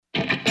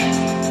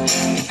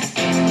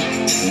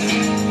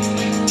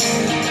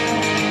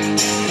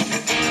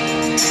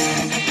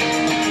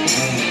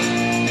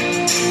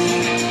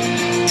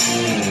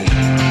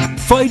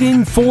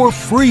Fighting for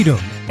freedom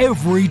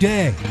every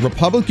day.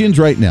 Republicans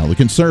right now, the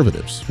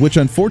conservatives, which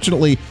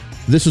unfortunately,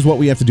 this is what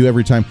we have to do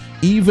every time,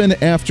 even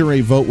after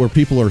a vote where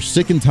people are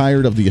sick and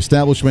tired of the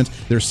establishment,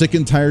 they're sick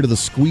and tired of the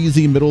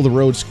squeezy,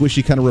 middle-of-the-road,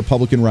 squishy kind of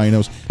Republican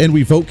rhinos, and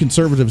we vote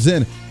conservatives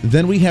in,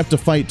 then we have to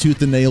fight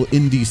tooth and nail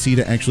in D.C.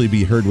 to actually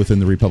be heard within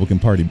the Republican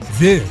Party.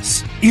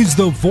 This is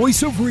the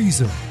Voice of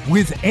Reason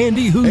with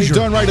Andy Hoosier. Hey,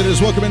 darn right it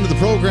is. Welcome into the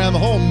program.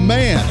 Oh,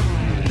 man.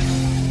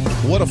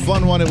 What a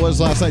fun one it was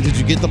last night. Did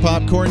you get the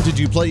popcorn? Did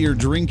you play your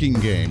drinking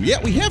game?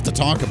 Yeah, we have to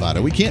talk about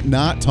it. We can't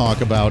not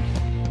talk about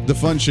the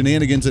fun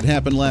shenanigans that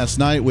happened last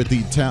night with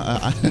the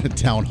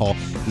town hall.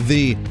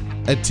 The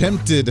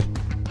attempted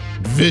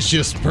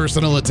vicious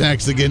personal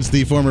attacks against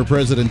the former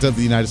president of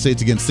the United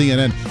States against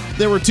CNN.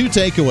 There were two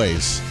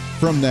takeaways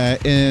from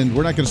that, and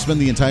we're not going to spend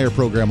the entire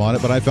program on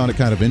it, but I found it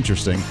kind of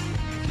interesting.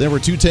 There were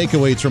two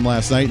takeaways from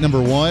last night.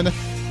 Number one,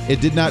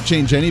 it did not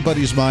change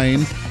anybody's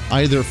mind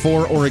either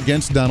for or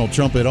against Donald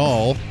Trump at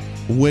all,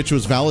 which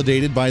was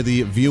validated by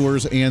the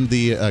viewers and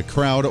the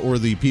crowd or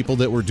the people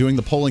that were doing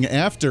the polling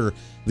after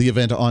the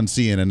event on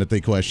CNN that they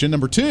questioned.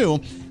 Number two,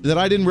 that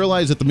I didn't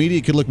realize that the media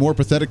could look more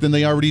pathetic than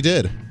they already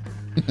did.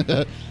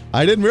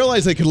 I didn't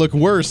realize they could look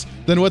worse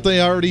than what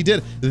they already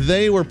did.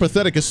 They were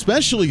pathetic,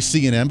 especially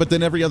CNN, but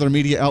then every other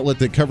media outlet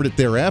that covered it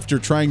thereafter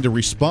trying to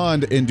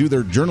respond and do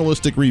their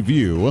journalistic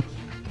review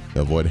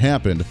of what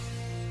happened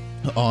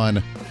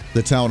on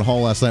the town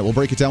hall last night. We'll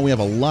break it down. We have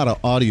a lot of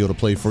audio to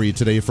play for you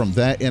today from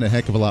that and a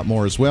heck of a lot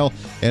more as well,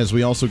 as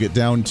we also get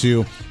down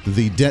to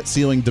the debt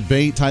ceiling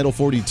debate. Title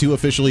 42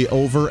 officially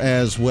over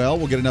as well.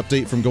 We'll get an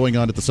update from going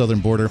on at the southern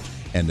border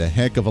and a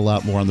heck of a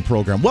lot more on the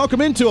program.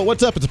 Welcome into it.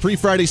 What's up? It's a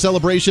pre-Friday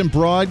celebration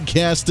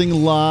broadcasting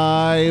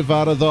live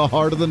out of the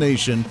heart of the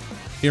nation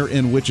here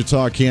in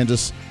Wichita,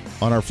 Kansas,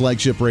 on our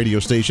flagship radio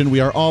station. We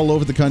are all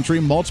over the country,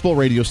 multiple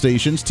radio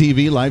stations,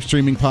 TV, live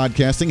streaming,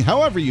 podcasting,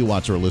 however you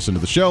watch or listen to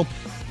the show.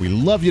 We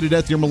love you to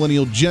death, your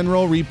millennial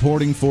general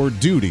reporting for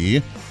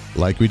duty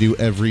like we do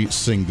every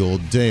single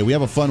day. We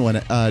have a fun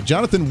one.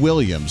 Jonathan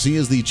Williams, he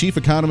is the chief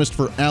economist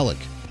for ALEC,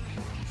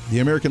 the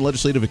American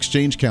Legislative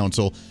Exchange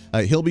Council.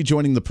 He'll be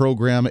joining the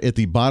program at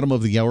the bottom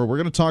of the hour. We're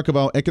going to talk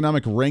about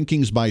economic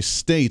rankings by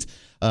state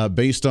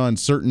based on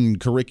certain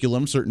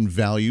curriculum, certain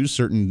values,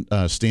 certain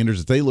standards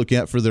that they look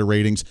at for their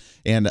ratings,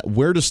 and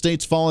where do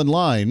states fall in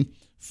line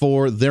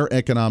for their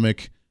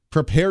economic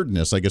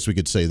preparedness, I guess we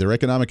could say, their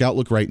economic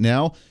outlook right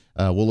now.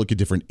 We'll look at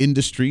different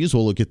industries.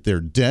 We'll look at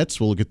their debts.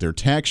 We'll look at their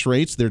tax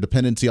rates, their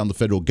dependency on the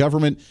federal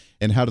government,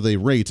 and how do they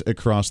rate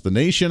across the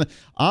nation.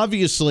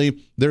 Obviously,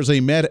 there's a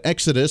mad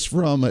exodus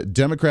from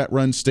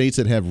Democrat-run states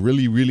that have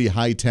really, really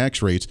high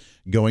tax rates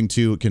going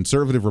to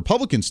conservative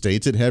Republican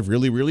states that have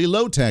really, really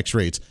low tax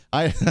rates.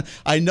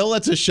 I know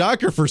that's a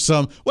shocker for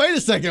some. Wait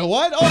a second.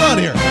 What? Hold on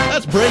here.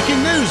 That's breaking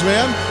news,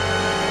 man.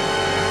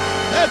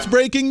 That's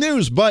breaking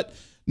news. But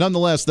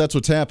nonetheless, that's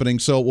what's happening.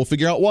 So we'll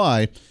figure out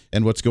why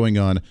and what's going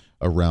on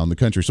around the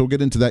country. So we'll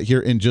get into that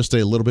here in just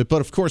a little bit. But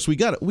of course, we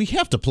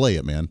have to play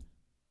it, man.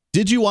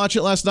 Did you watch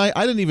it last night?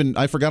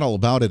 I forgot all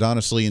about it,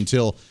 honestly,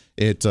 until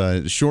it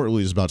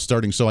shortly is about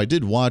starting. So I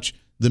did watch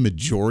the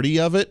majority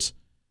of it.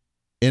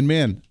 And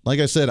man, like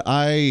I said,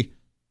 I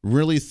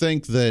really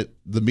think that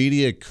the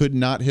media could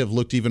not have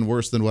looked even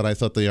worse than what I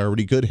thought they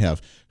already could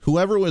have.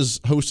 Whoever was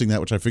hosting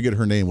that, which I forget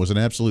her name, was an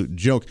absolute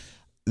joke.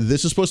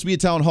 This is supposed to be a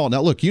town hall.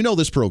 Now, look, you know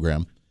this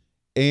program.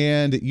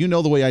 And you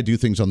know the way I do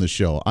things on this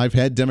show. I've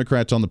had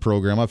Democrats on the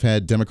program. I've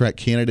had Democrat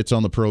candidates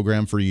on the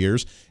program for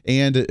years.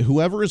 And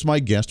whoever is my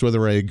guest,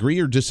 whether I agree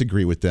or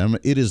disagree with them,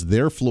 it is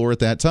their floor at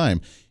that time.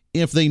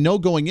 If they know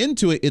going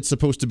into it, it's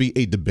supposed to be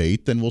a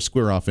debate, then we'll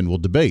square off and we'll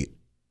debate.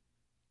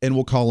 And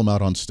we'll call them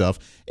out on stuff.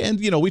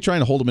 And, you know, we try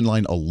to hold them in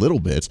line a little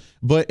bit.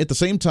 But at the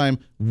same time,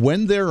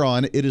 when they're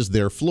on, it is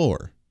their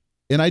floor.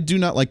 And I do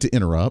not like to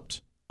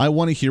interrupt. I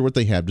want to hear what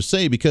they have to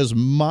say, because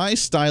my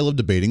style of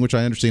debating, which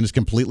I understand is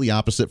completely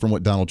opposite from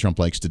what Donald Trump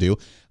likes to do,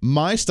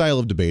 my style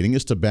of debating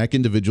is to back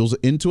individuals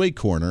into a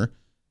corner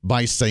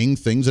by saying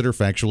things that are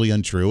factually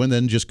untrue and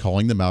then just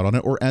calling them out on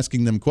it or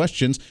asking them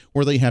questions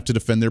where they have to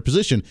defend their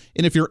position.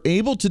 And if you're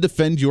able to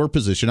defend your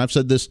position, I've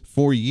said this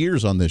for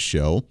years on this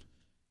show,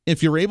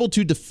 if you're able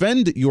to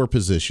defend your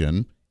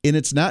position, and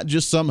it's not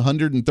just some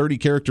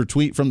 130-character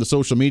tweet from the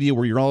social media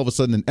where you're all of a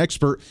sudden an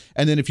expert,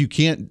 and then if you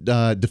can't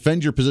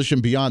defend your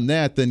position beyond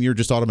that, then you're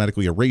just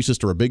automatically a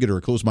racist or a bigot or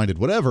a closed-minded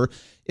whatever.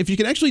 If you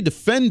can actually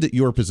defend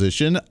your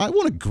position, I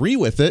won't agree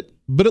with it,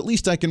 but at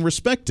least I can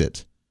respect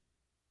it.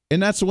 And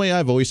that's the way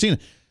I've always seen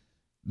it.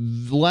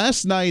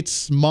 Last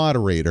night's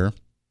moderator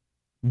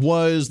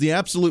was the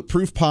absolute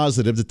proof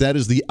positive that that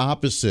is the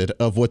opposite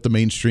of what the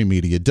mainstream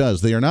media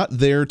does. They are not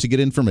there to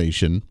get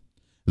information.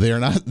 They are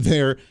not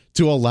there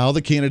to allow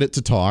the candidate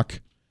to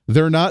talk.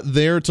 They're not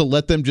there to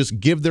let them just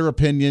give their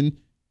opinion,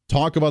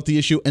 talk about the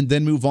issue, and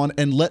then move on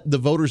and let the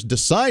voters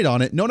decide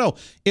on it. No.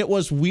 It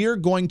was, we're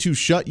going to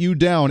shut you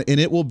down,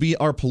 and it will be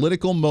our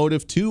political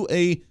motive to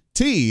a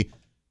T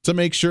to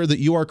make sure that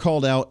you are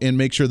called out and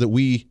make sure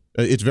that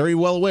it's very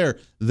well aware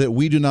that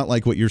we do not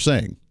like what you're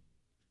saying.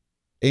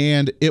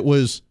 And it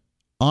was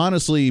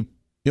honestly,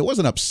 it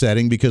wasn't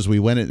upsetting because we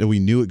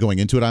knew it going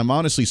into it. I'm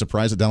honestly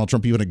surprised that Donald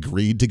Trump even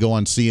agreed to go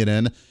on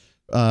CNN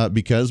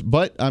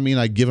but I mean,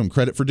 I give him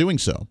credit for doing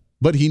so.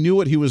 But he knew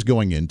what he was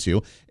going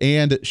into.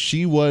 And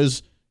she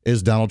was,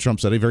 as Donald Trump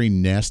said, a very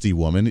nasty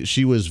woman.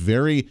 She was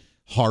very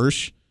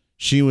harsh.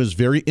 She was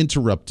very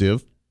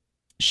interruptive.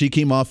 She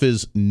came off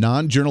as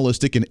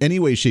non-journalistic in any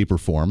way, shape, or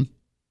form.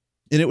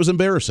 And it was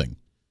embarrassing.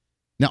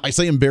 Now, I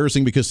say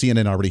embarrassing because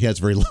CNN already has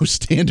very low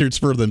standards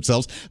for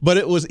themselves, but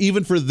it was,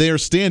 even for their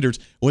standards,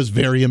 was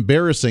very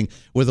embarrassing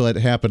with what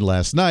happened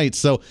last night.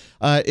 So,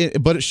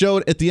 but it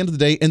showed at the end of the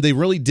day, and they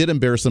really did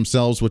embarrass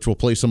themselves, which we'll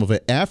play some of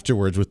it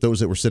afterwards with those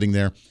that were sitting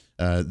there,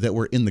 that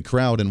were in the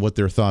crowd and what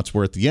their thoughts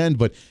were at the end.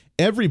 But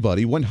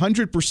everybody,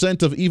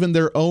 100% of even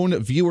their own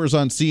viewers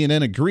on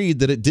CNN agreed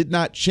that it did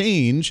not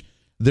change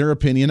their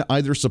opinion,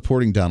 either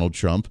supporting Donald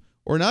Trump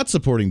or not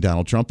supporting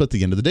Donald Trump at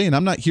the end of the day. And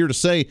I'm not here to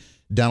say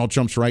Donald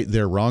Trump's right,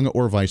 they're wrong,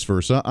 or vice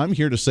versa. I'm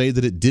here to say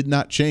that it did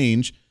not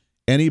change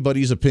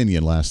anybody's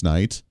opinion last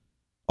night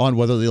on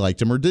whether they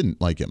liked him or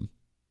didn't like him.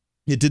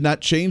 It did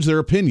not change their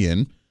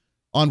opinion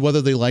on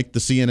whether they liked the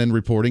CNN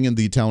reporting and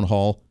the town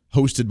hall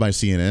hosted by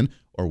CNN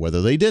or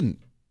whether they didn't.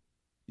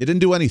 It didn't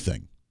do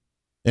anything.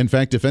 In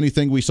fact, if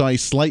anything, we saw a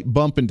slight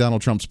bump in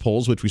Donald Trump's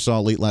polls, which we saw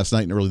late last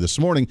night and early this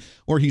morning,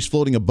 where he's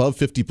floating above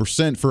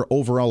 50% for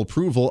overall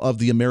approval of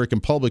the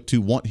American public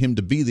to want him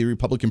to be the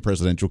Republican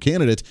presidential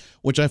candidate,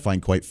 which I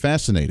find quite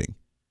fascinating.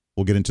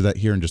 We'll get into that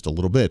here in just a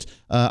little bit.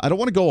 I don't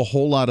want to go a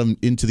whole lot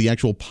into the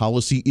actual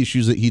policy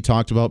issues that he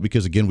talked about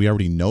because, again, we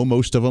already know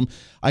most of them.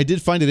 I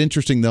did find it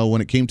interesting, though, when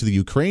it came to the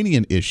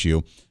Ukrainian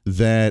issue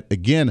that,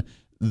 again,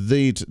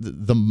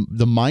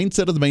 the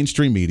mindset of the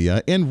mainstream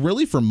media, and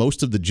really for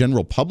most of the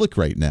general public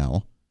right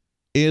now,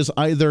 is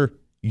either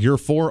you're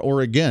for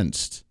or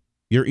against.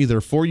 You're either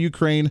for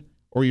Ukraine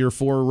or you're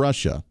for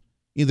Russia.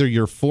 Either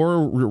you're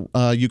for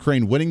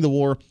Ukraine winning the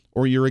war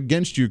or you're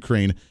against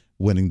Ukraine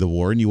winning the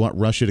war, and you want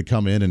Russia to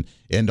come in and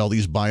end all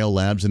these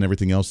biolabs and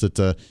everything else that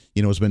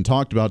has been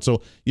talked about.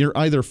 So you're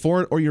either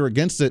for it or you're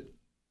against it,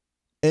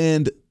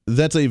 and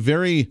that's a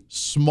very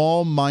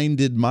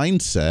small-minded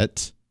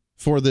mindset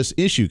for this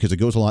issue, because it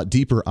goes a lot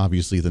deeper,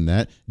 obviously, than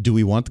that. Do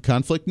we want the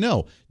conflict?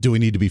 No. Do we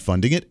need to be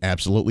funding it?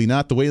 Absolutely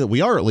not, the way that we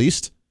are, at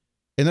least.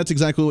 And that's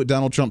exactly what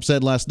Donald Trump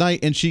said last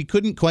night, and she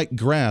couldn't quite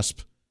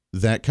grasp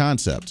that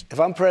concept. If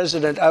I'm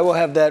president, I will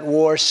have that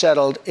war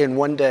settled in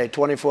one day,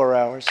 24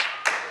 hours.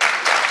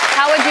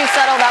 How would you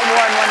settle that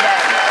war in one day?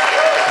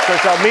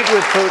 Because I'll meet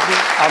with Putin,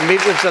 I'll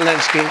meet with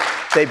Zelensky.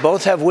 They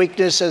both have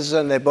weaknesses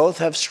and they both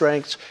have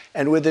strengths.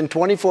 And within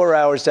 24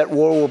 hours, that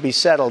war will be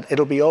settled.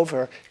 It'll be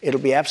over. It'll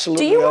be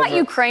absolutely over. Do you want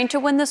Ukraine to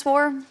win this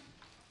war?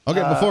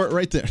 Okay, before,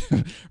 right there.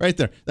 Right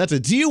there. That's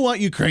it. Do you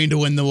want Ukraine to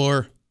win the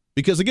war?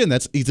 Because, again,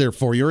 that's either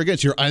for you or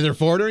against. You're either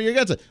for it or you're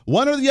against it.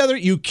 One or the other.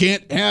 You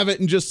can't have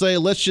it and just say,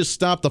 let's just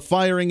stop the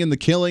firing and the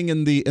killing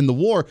and the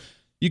war.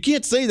 You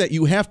can't say that.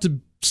 You have to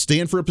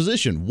stand for a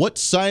position. What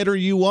side are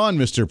you on,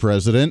 Mr.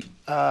 President?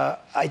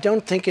 I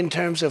don't think in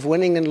terms of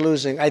winning and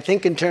losing. I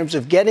think in terms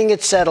of getting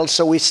it settled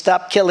so we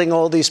stop killing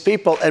all these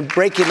people and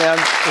breaking down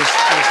this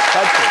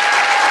country.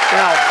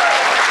 Now,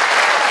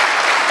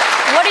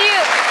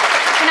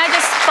 can I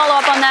just follow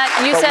up on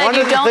that? You said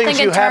you don't think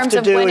in terms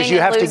of winning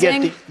and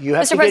losing.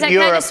 Mr. President,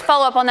 can I just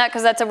follow up on that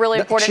because that's a really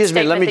important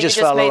statement let me that just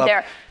you just follow made up.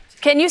 there.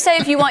 Can you say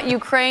if you want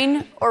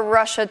Ukraine or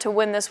Russia to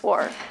win this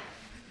war?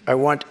 I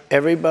want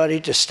everybody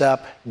to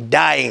stop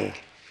dying.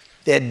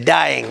 They're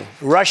dying.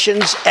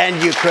 Russians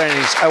and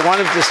Ukrainians. I want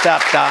them to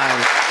stop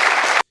dying.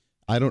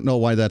 I don't know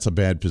why that's a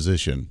bad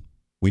position.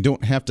 We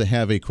don't have to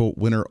have a, quote,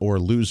 winner or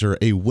loser.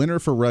 A winner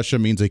for Russia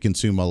means they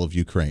consume all of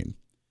Ukraine.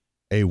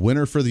 A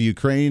winner for the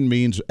Ukraine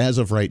means, as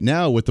of right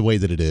now, with the way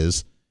that it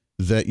is,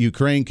 that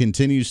Ukraine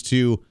continues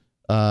to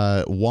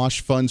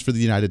wash funds for the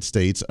United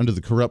States under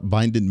the corrupt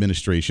Biden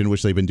administration,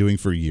 which they've been doing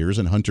for years,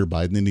 and Hunter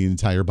Biden and the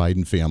entire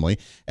Biden family,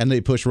 and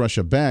they push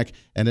Russia back,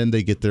 and then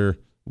they get their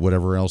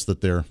whatever else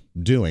that they're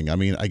doing. I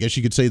mean, I guess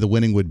you could say the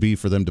winning would be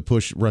for them to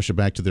push Russia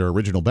back to their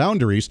original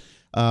boundaries,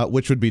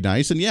 which would be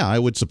nice. And yeah, I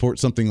would support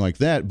something like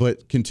that,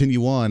 but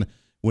continue on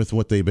with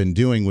what they've been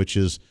doing, which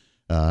is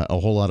a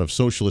whole lot of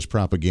socialist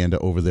propaganda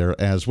over there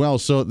as well.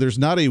 So there's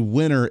not a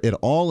winner at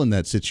all in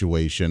that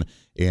situation,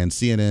 and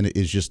CNN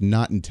is just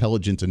not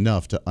intelligent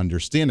enough to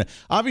understand it.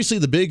 Obviously,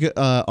 the big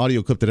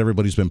audio clip that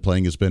everybody's been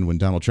playing has been when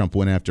Donald Trump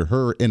went after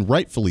her, and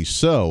rightfully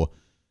so,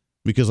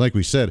 because like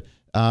we said,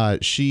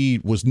 she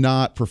was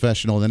not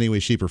professional in any way,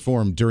 shape, or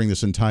form during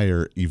this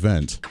entire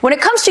event. When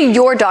it comes to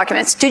your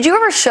documents, did you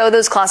ever show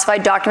those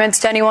classified documents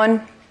to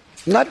anyone?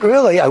 Not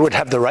really. I would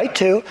have the right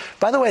to.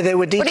 By the way, they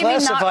were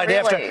declassified What do you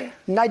mean, not really?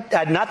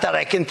 after. Not that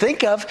I can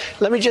think of.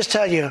 Let me just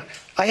tell you,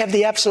 I have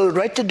the absolute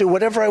right to do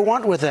whatever I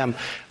want with them.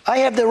 I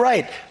have the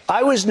right.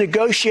 I was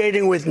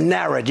negotiating with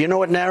NARA. Do you know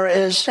what NARA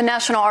is? The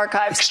National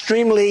Archives.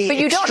 Extremely But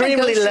you don't left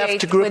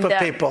negotiate group with of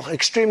them. people.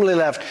 Extremely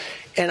left.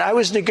 and I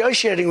was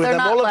negotiating with them.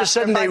 All of a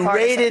sudden, they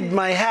raided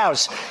my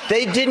house.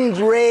 They didn't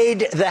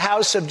raid the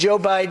house of Joe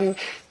Biden.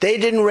 They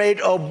didn't raid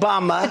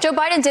Obama. But Joe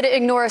Biden didn't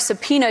ignore a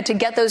subpoena to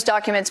get those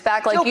documents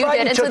back like you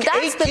did. And so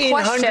that's the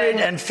question.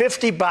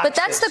 1,850 boxes. But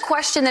that's the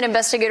question that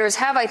investigators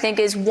have, I think,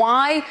 is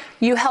why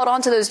you held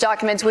on to those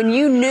documents when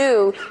you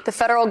knew the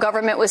federal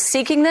government was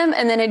seeking them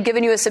and then had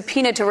given you a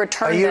subpoena to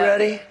return them. Are you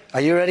ready?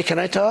 Are you ready? Can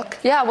I talk?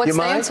 Yeah, what's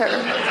the answer?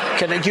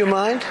 Do you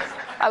mind?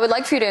 I would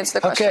like for you to answer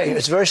the question. Okay,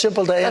 it's very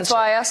simple to answer. That's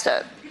why I asked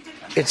it.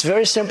 It's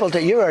very simple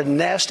to. You're a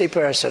nasty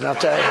person, I'll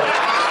tell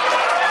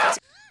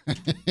you.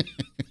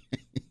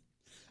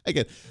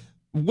 Again,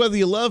 whether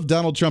you love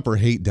Donald Trump or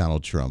hate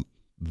Donald Trump,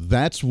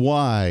 that's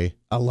why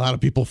a lot of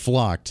people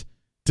flocked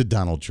to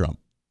Donald Trump.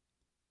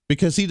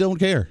 Because he don't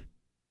care.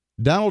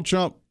 Donald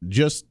Trump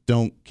just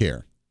don't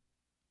care.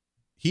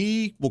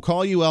 He will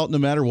call you out no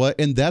matter what,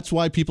 and that's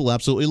why people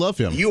absolutely love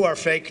him. You are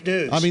fake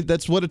news. I mean,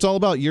 that's what it's all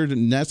about. You're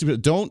nasty.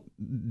 Don't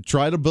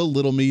try to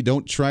belittle me.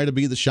 Don't try to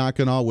be the shock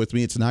and awe with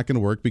me. It's not going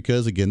to work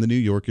because, again, the New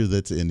Yorker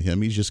that's in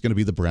him, he's just going to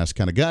be the brass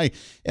kind of guy.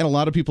 And a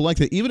lot of people like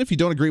that. Even if you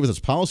don't agree with his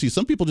policies,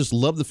 some people just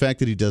love the fact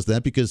that he does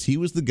that because he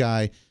was the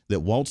guy that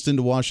waltzed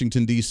into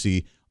Washington,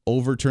 D.C.,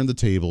 overturned the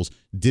tables,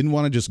 didn't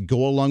want to just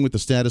go along with the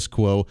status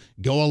quo,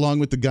 go along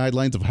with the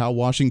guidelines of how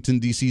Washington,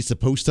 D.C. is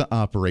supposed to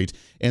operate.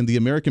 And the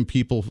American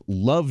people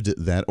loved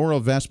that, or a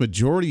vast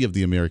majority of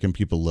the American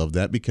people loved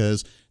that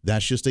because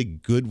that's just a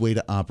good way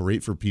to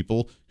operate for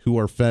people who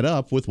are fed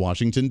up with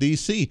Washington,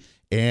 D.C.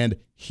 And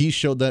he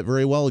showed that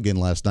very well again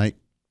last night.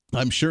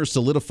 I'm sure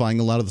solidifying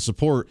a lot of the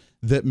support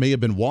that may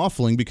have been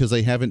waffling because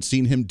they haven't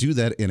seen him do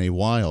that in a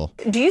while.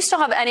 Do you still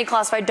have any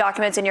classified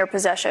documents in your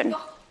possession?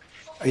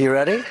 Are you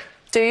ready?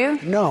 Do you?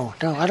 No,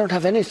 I don't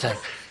have anything.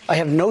 I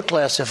have no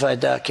classified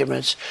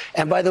documents.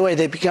 And by the way,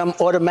 they become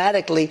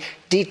automatically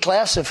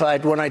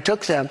declassified when I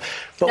took them.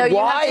 But no,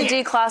 why? You have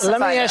to declassify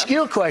Let me ask them.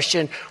 you a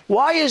question.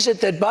 Why is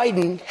it that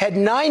Biden had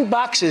 9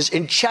 boxes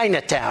in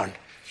Chinatown?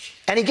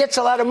 And he gets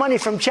a lot of money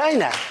from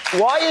China.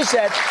 Why is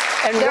that?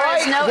 And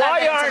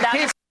why aren't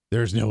people?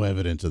 There's no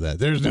evidence of that.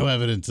 There's no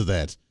evidence of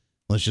that.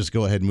 Let's just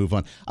go ahead and move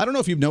on. I don't know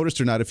if you've noticed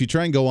or not. If you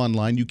try and go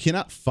online, you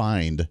cannot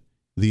find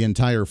the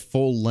entire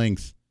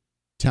full-length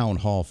town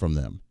hall from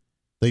them.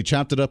 They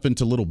chopped it up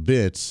into little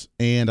bits,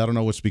 and I don't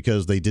know if it's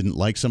because they didn't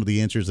like some of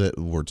the answers that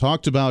were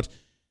talked about.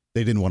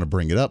 They didn't want to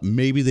bring it up.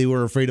 Maybe they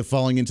were afraid of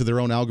falling into their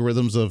own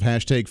algorithms of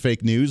hashtag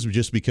fake news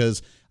just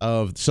because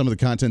of some of the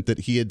content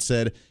that he had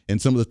said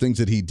and some of the things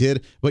that he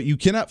did. But you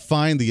cannot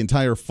find the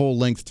entire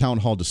full-length town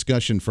hall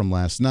discussion from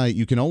last night.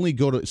 You can only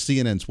go to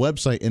CNN's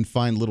website and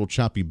find little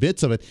choppy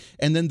bits of it.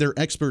 And then their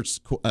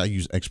experts, I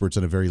use experts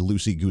in a very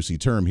loosey-goosey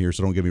term here,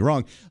 so don't get me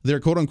wrong. They're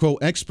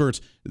quote-unquote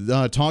experts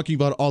talking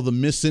about all the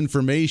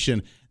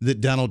misinformation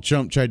that Donald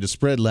Trump tried to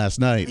spread last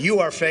night. You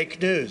are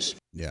fake news.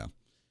 Yeah.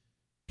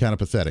 Kind of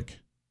pathetic.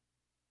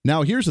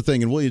 Now, here's the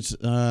thing, and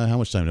how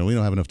much time? No, we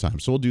don't have enough time,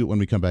 so we'll do it when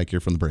we come back here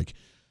from the break.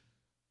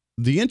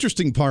 The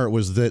interesting part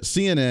was that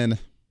CNN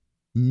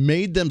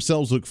made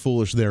themselves look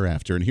foolish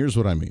thereafter, and here's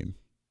what I mean.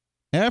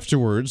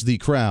 Afterwards, the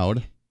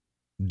crowd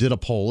did a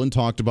poll and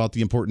talked about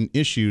the important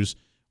issues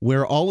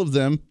where all of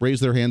them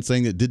raised their hand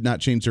saying it did not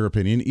change their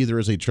opinion, either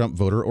as a Trump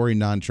voter or a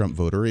non-Trump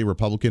voter, a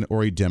Republican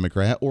or a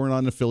Democrat, or an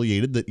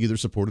unaffiliated that either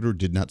supported or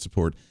did not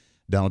support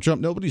Donald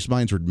Trump. Nobody's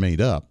minds were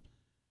made up.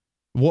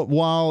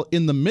 While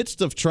in the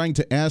midst of trying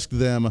to ask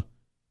them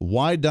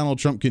why Donald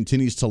Trump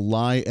continues to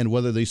lie and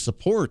whether they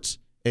support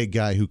a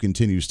guy who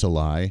continues to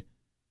lie,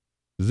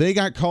 they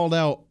got called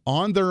out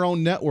on their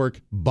own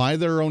network by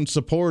their own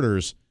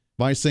supporters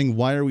by saying,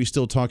 why are we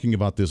still talking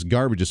about this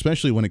garbage,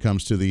 especially when it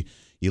comes to the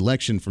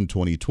election from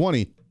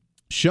 2020,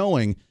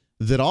 showing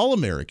that all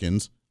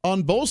Americans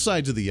on both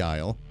sides of the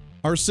aisle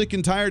are sick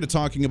and tired of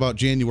talking about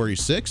January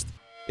 6th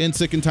and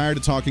sick and tired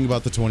of talking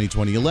about the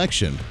 2020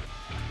 election.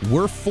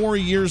 We're 4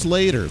 years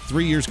later,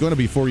 3 years, going to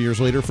be 4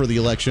 years later for the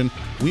election.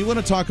 We want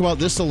to talk about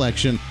this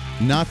election,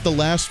 not the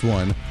last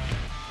one.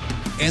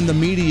 And the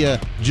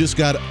media just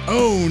got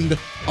owned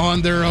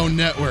on their own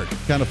network.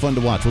 Kind of fun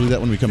to watch. We'll do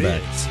that when we come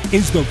back. This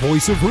is the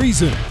Voice of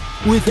Reason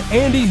with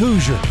Andy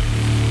Hoosier.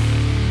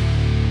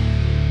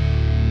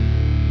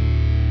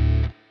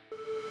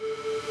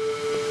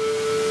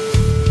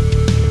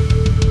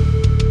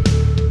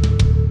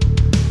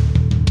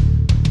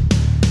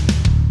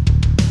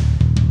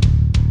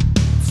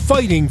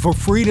 Fighting for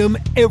freedom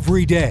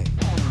every day.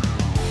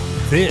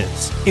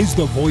 This is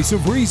the Voice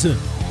of Reason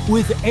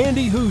with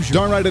Andy Hoosier.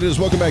 Darn right it is.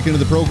 Welcome back into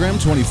the program.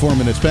 24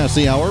 minutes past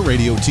the hour.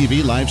 Radio,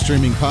 TV, live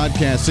streaming,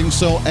 podcasting.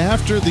 So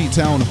after the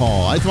town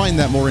hall, I find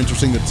that more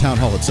interesting than the town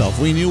hall itself.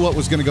 We knew what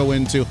was going to go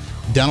into.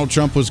 Donald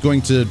Trump was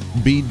going to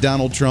be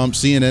Donald Trump.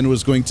 CNN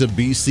was going to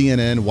be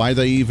CNN. Why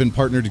they even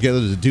partnered together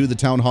to do the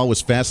town hall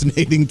was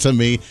fascinating to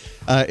me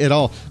at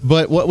all.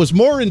 But what was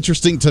more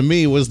interesting to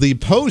me was the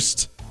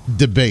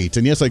post-debate.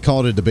 And yes, I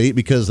call it a debate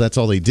because that's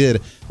all they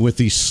did with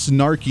the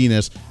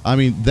snarkiness. I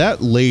mean,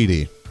 that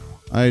lady,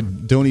 I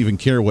don't even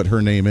care what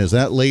her name is.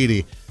 That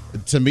lady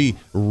to me,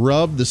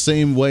 rub the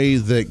same way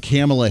that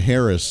Kamala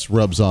Harris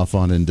rubs off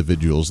on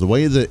individuals, the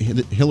way that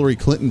Hillary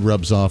Clinton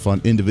rubs off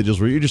on individuals,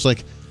 where you're just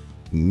like,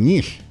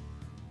 nyeh,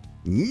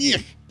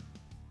 nyeh.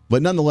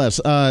 But nonetheless,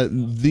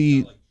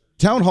 the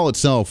town hall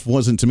itself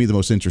wasn't, to me, the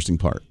most interesting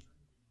part.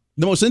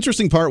 The most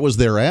interesting part was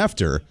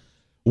thereafter,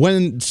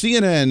 when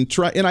CNN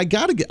tried, and I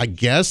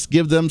guess,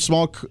 give them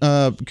small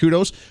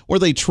kudos, where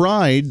they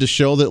tried to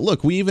show that,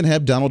 look, we even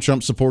have Donald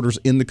Trump supporters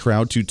in the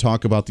crowd to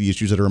talk about the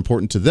issues that are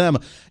important to them,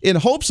 in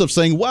hopes of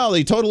saying, wow,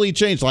 they totally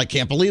changed. Well, I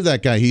can't believe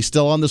that guy. He's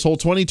still on this whole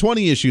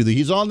 2020 issue. That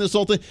he's on this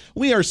whole thing.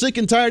 We are sick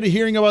and tired of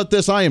hearing about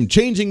this. I am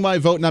changing my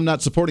vote, and I'm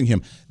not supporting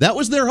him. That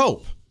was their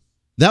hope.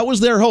 That was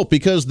their hope,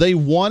 because they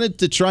wanted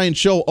to try and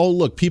show, oh,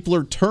 look, people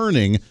are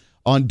turning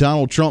on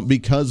Donald Trump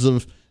because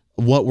of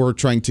what we're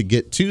trying to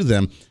get to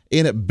them.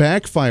 And it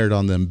backfired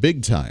on them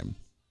big time.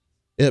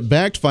 It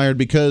backfired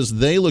because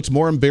they looked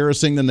more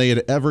embarrassing than they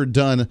had ever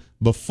done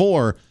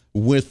before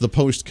with the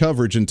post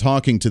coverage and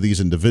talking to these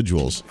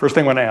individuals. First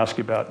thing I want to ask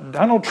you about,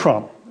 Donald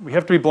Trump, we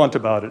have to be blunt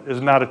about it,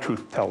 is not a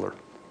truth teller.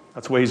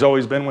 That's the way he's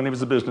always been when he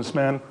was a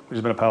businessman.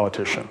 He's been a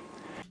politician.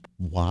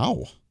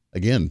 Wow.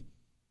 Again,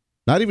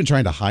 not even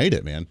trying to hide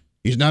it, man.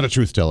 He's not a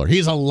truth teller.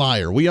 He's a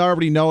liar. We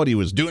already know it. He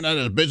was doing that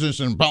as a business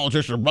and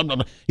politician. Blah, blah,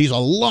 blah. He's a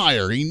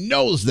liar. He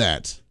knows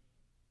that.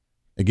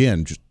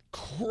 Again, just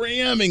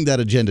cramming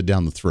that agenda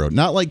down the throat.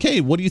 Not like, hey,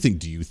 what do you think?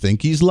 Do you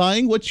think he's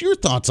lying? What's your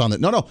thoughts on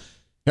it? No.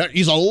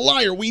 He's a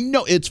liar. We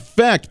know it's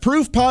fact,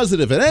 proof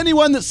positive. And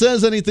anyone that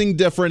says anything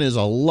different is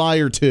a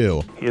liar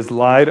too. He has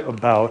lied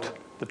about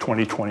the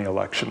 2020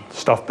 election.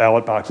 Stuffed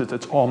ballot boxes,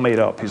 it's all made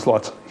up. He's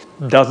lost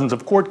dozens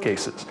of court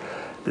cases.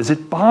 Does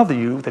it bother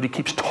you that he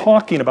keeps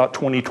talking about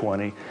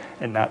 2020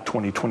 and not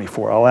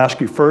 2024? I'll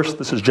ask you first.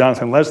 This is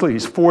Jonathan Leslie.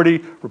 He's 40,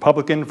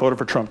 Republican, voted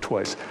for Trump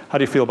twice. How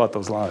do you feel about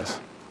those lies?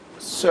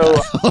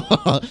 So,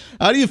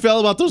 how do you feel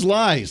about those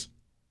lies?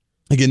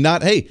 Again,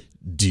 not, hey,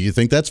 do you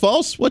think that's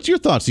false? What's your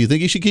thoughts? Do you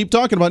think you should keep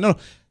talking about it? No.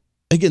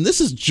 Again, this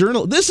is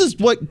This is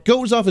what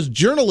goes off as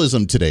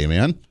journalism today,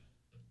 man.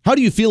 How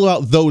do you feel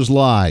about those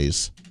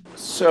lies?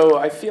 So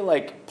I feel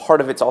like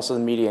part of it's also the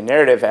media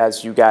narrative,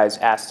 as you guys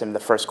asked him the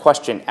first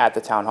question at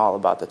the town hall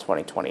about the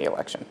 2020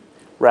 election,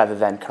 rather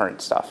than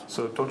current stuff.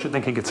 So don't you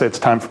think he could say it's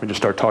time for me to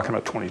start talking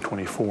about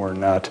 2024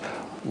 and not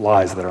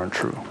lies that aren't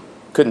true?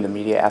 Couldn't the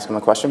media ask him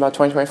a question about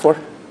 2024?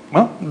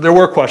 Well, there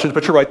were questions,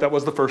 but you're right, that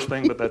was the first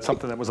thing, but that's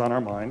something that was on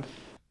our mind.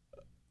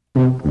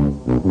 Fail.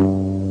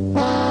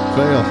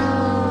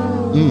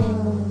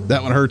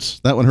 That one hurts.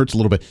 That one hurts a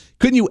little bit.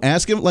 Couldn't you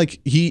ask him,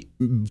 like he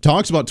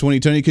talks about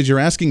 2020 because you're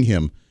asking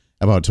him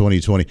about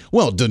 2020.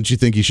 Well, don't you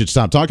think you should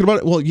stop talking about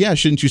it? Well, yeah,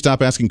 shouldn't you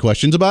stop asking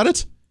questions about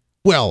it?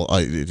 Well,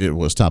 it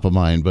was top of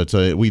mind, but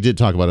we did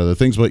talk about other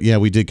things. But yeah,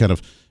 we did kind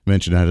of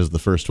mention that as the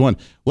first one.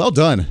 Well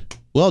done.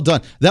 Well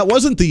done. That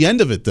wasn't the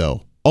end of it,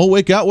 though. Oh,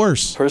 it got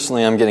worse.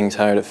 Personally, I'm getting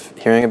tired of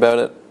hearing about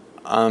it.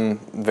 I'm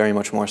very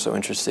much more so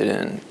interested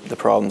in the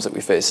problems that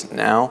we face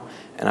now,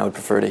 and I would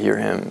prefer to hear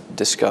him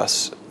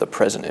discuss the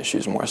present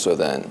issues more so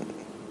than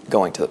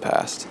going to the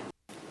past.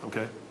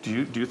 Okay. Do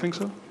you think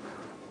so?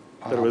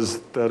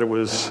 That it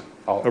was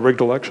a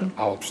rigged election?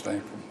 I'll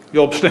abstain.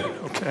 You'll abstain.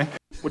 Okay.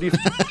 What do you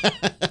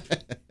think?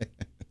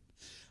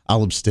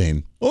 I'll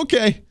abstain.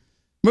 Okay.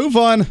 Move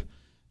on.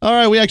 All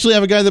right, we actually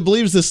have a guy that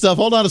believes this stuff.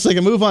 Hold on a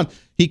second. Move on.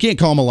 He can't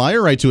call him a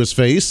liar right to his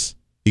face.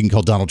 He can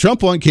call Donald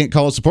Trump one. Can't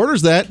call his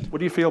supporters that. What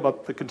do you feel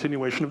about the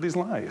continuation of these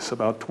lies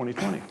about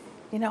 2020?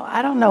 You know,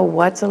 I don't know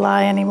what's a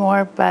lie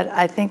anymore, but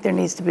I think there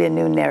needs to be a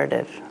new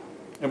narrative.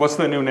 And what's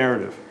the new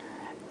narrative?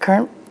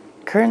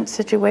 Current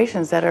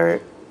situations that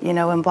are,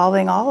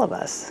 involving all of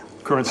us.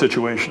 Current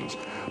situations.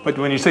 But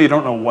when you say you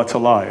don't know what's a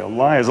lie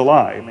is a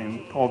lie. I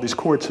mean, all these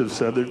courts have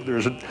said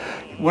there's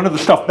one of the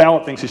stuffed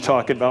ballot things he's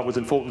talking about was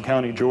in Fulton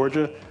County,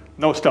 Georgia.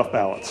 No stuffed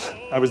ballots.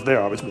 I was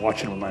there. I was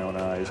watching with my own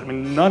eyes. I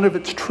mean, none of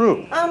it's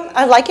true.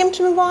 I'd like him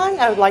to move on.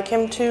 I would like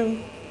him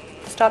to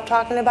stop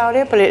talking about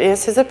it, but it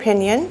is his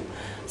opinion.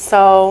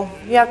 So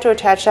you have to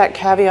attach that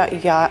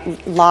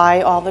caveat,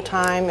 lie all the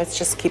time. It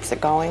just keeps it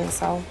going.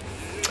 So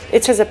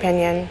it's his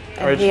opinion,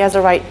 and he has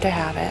a right to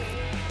have it.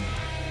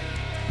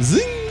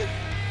 Zing!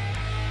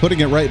 Putting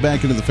it right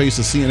back into the face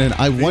of CNN.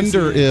 I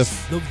wonder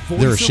if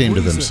they're ashamed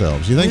of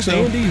themselves. You think so?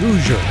 Andy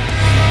Hoosier.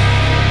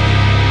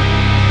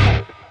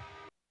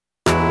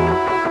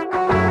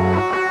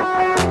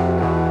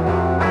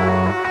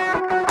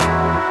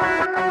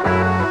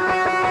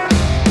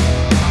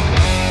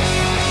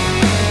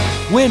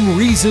 When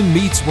Reason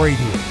Meets Radio.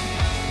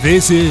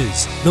 This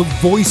is the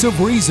Voice of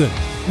Reason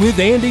with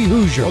Andy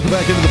Hoosier. Welcome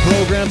back into the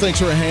program. Thanks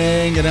for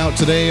hanging out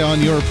today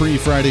on your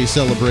pre-Friday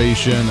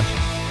celebration.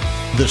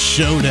 The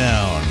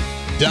showdown.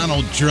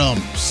 Donald Trump,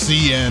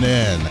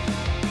 CNN.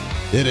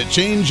 Did it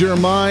change your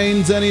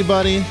minds,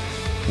 anybody?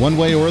 One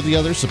way or the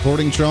other,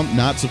 supporting Trump,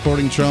 not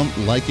supporting Trump,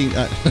 liking...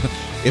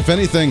 if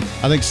anything,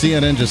 I think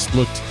CNN just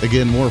looked,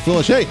 again, more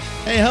foolish. Hey,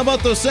 how about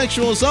those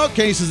sexual assault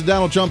cases that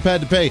Donald Trump had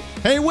to pay?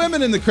 Hey,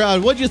 women in the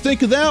crowd, what'd you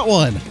think of that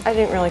one? I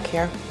didn't really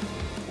care.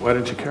 Why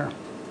didn't you care?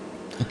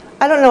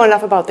 I don't know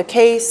enough about the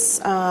case.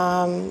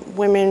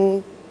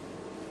 Women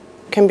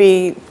can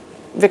be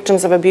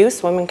victims of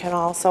abuse. Women can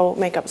also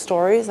make up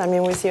stories. I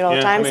mean, we see it all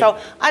the time. So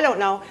I don't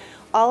know.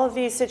 All of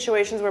these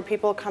situations where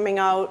people are coming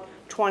out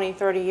 20,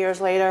 30 years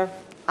later,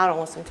 I don't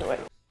listen to it.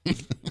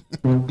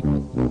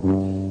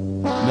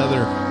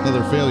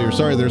 Another failure.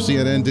 Sorry there,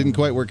 CNN. Didn't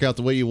quite work out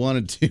the way you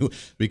wanted to,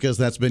 because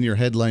that's been your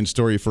headline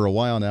story for a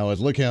while now,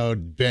 is look how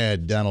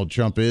bad Donald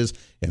Trump is,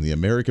 and the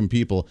American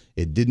people,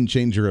 it didn't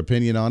change your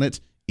opinion on it,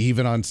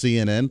 even on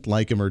CNN,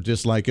 like him or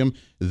dislike him.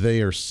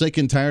 They are sick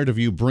and tired of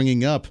you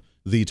bringing up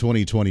the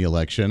 2020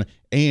 election,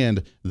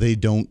 and they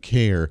don't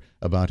care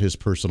about his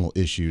personal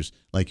issues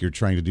like you're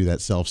trying to do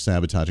that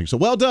self-sabotaging. So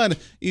well done.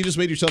 You just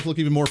made yourself look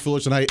even more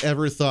foolish than I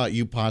ever thought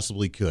you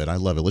possibly could. I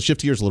love it. Let's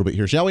shift gears a little bit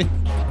here, shall we?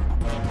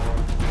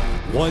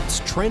 What's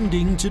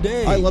trending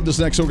today? I love this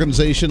next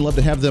organization. Love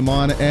to have them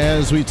on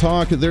as we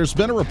talk. There's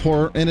been a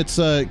report, and it's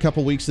a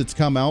couple weeks that's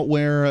come out,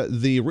 where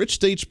the rich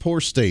states, poor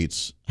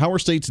states, how are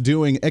states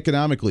doing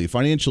economically,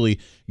 financially,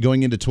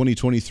 going into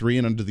 2023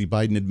 and under the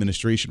Biden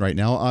administration right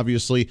now?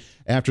 Obviously,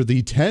 after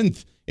the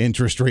 10th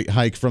interest rate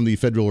hike from the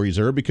Federal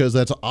Reserve, because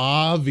that's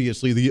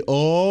obviously the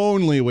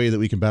only way that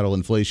we can battle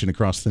inflation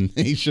across the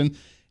nation.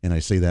 And I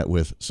say that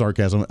with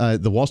sarcasm.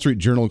 The Wall Street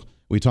Journal,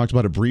 we talked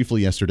about it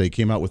briefly yesterday,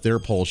 came out with their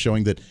poll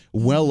showing that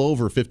well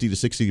over 50 to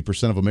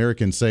 60% of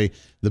Americans say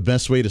the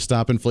best way to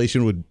stop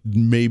inflation would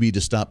maybe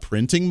to stop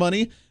printing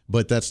money,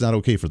 but that's not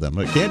okay for them.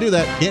 Can't do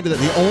that.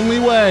 The only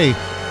way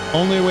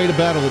to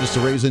battle it is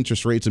to raise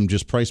interest rates and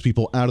just price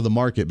people out of the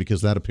market,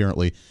 because that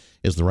apparently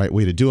is the right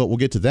way to do it. We'll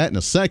get to that in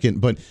a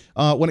second. But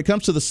when it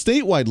comes to the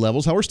statewide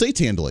levels, how are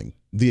states handling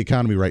the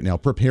economy right now,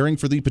 preparing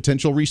for the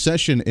potential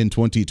recession in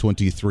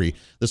 2023,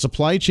 the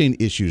supply chain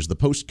issues, the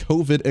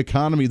post-COVID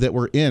economy that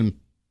we're in?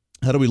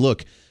 How do we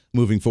look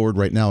moving forward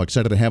right now?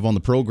 Excited to have on the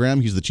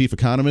program. He's the chief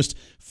economist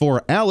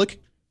for ALEC,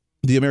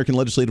 the American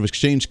Legislative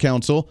Exchange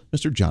Council,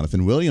 Mr.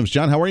 Jonathan Williams.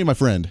 John, how are you, my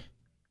friend?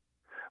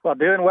 Well,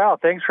 doing well.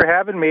 Thanks for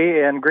having me,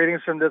 and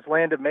greetings from this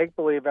land of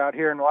make-believe out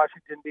here in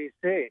Washington,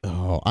 D.C.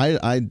 Oh,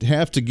 I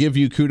have to give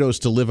you kudos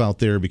to live out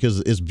there, because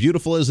as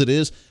beautiful as it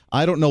is,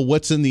 I don't know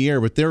what's in the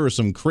air, but there are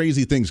some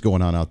crazy things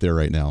going on out there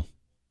right now.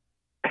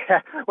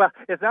 Well,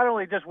 it's not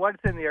only just what's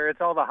in the air, it's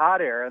all the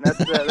hot air, and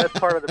that's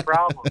part of the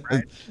problem,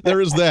 right?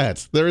 There is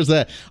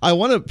that. I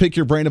want to pick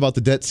your brain about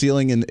the debt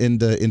ceiling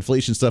and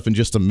inflation stuff in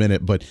just a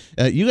minute, but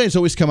you guys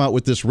always come out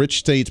with this rich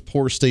state,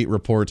 poor state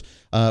report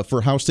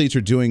for how states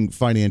are doing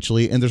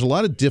financially, and there's a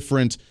lot of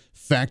different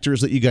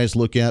factors that you guys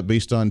look at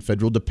based on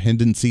federal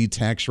dependency,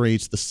 tax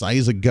rates, the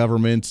size of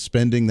government,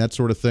 spending, that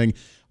sort of thing.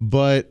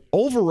 But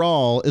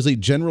overall, as a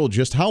general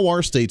gist, how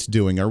are states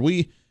doing? Are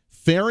we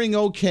faring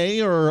okay,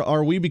 or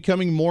are we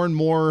becoming more and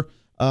more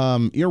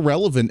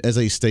irrelevant as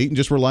a state and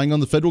just relying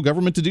on the federal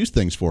government to do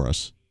things for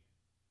us?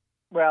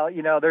 Well,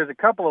 there's a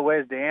couple of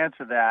ways to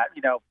answer that.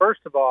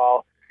 First of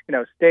all,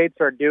 states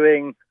are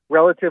doing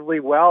relatively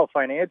well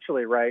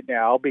financially right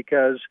now,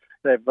 because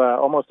they've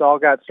almost all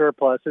got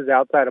surpluses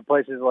outside of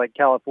places like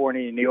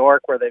California and New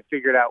York, where they've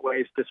figured out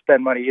ways to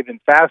spend money even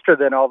faster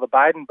than all the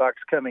Biden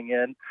bucks coming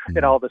in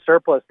and all the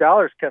surplus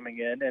dollars coming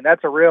in. And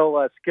that's a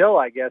real skill,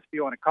 I guess, if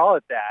you want to call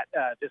it that,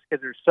 just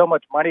because there's so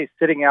much money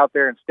sitting out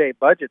there in state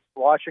budgets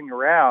washing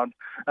around.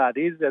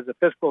 These, as a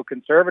fiscal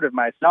conservative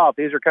myself,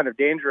 these are kind of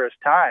dangerous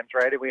times,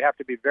 right? And we have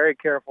to be very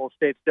careful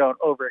states don't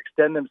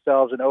overextend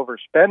themselves and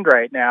overspend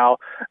right now.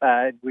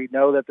 We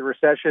know that the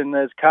recession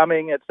is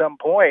coming at some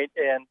point,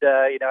 and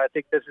I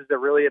think this is a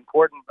really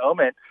important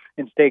moment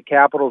in state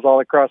capitals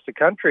all across the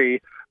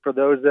country for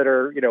those that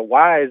are,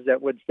 wise,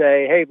 that would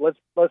say, hey,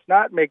 let's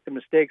not make the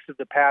mistakes of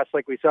the past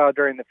like we saw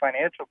during the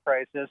financial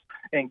crisis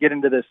and get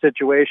into this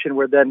situation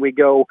where then we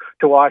go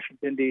to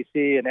Washington,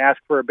 D.C. and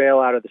ask for a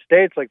bailout of the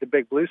states like the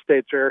big blue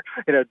states did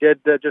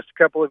just a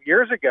couple of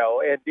years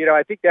ago. And,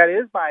 I think that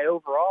is my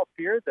overall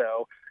fear,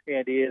 though,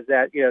 Andy, is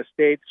that,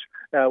 states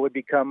would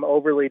become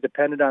overly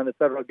dependent on the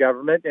federal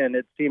government. And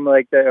it seemed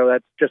like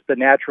that's just the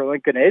natural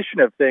inclination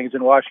of things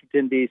in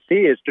Washington, D.C.,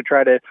 is to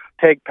try to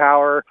take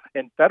power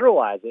and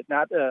federalize it,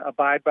 not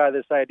abide by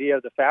this idea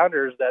of the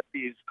founders that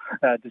these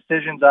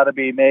decisions ought to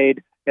be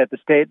made at the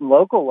state and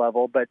local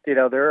level. But,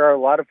 there are a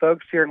lot of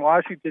folks here in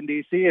Washington,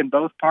 D.C., in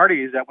both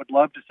parties that would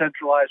love to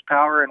centralize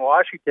power in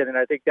Washington. And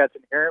I think that's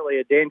inherently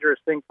a dangerous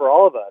thing for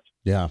all of us.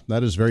 Yeah,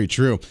 that is very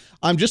true.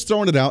 I'm just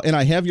throwing it out, and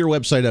I have your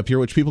website up here,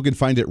 which people can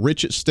find at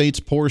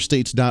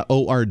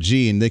richstatespoorstates.org,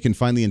 and they can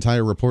find the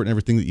entire report and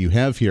everything that you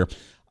have here.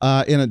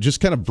 And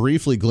just kind of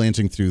briefly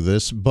glancing through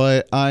this,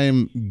 but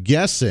I'm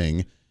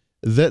guessing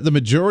that the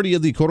majority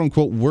of the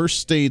quote-unquote worst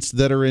states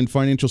that are in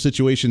financial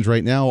situations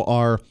right now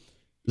are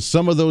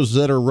some of those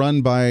that are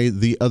run by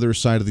the other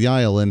side of the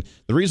aisle. And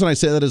the reason I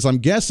say that is I'm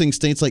guessing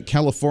states like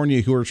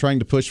California, who are trying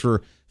to push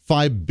for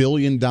 $5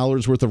 billion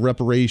worth of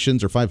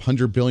reparations, or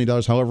 $500 billion,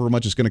 however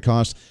much it's going to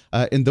cost,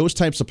 and those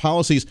types of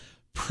policies,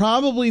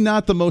 probably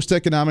not the most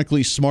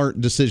economically smart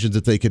decisions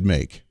that they could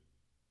make.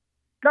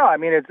 No, I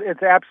mean,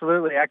 it's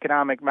absolutely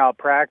economic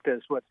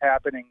malpractice what's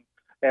happening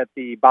at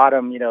the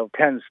bottom,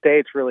 10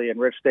 states, really, in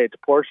rich states,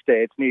 poor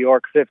states. New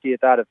York,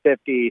 50th out of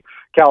 50.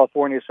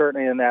 California,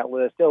 certainly in that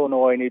list.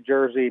 Illinois, New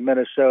Jersey,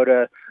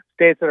 Minnesota,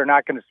 states that are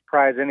not going to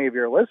surprise any of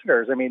your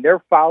listeners. I mean,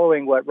 they're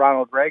following what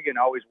Ronald Reagan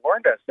always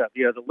warned us of.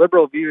 You know, the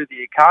liberal view of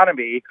the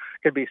economy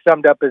could be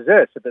summed up as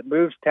this: if it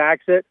moves,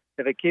 tax it.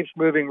 If it keeps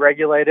moving,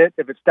 regulate it.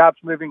 If it stops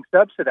moving,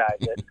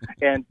 subsidize it.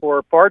 And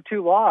for far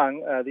too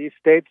long, these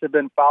states have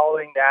been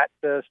following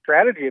that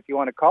strategy, if you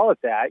want to call it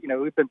that. You know,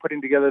 we've been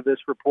putting together this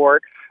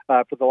report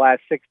for the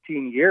last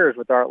 16 years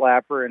with Art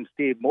Laffer and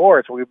Steve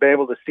Moore. So we've been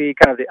able to see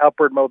kind of the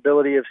upward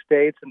mobility of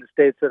states and the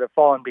states that have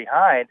fallen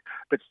behind.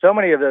 But so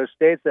many of those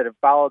states that have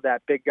followed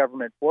that big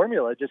government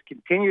formula just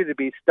continue to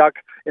be stuck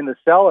in the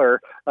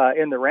cellar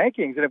in the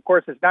rankings. And of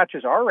course, it's not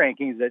just our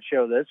rankings that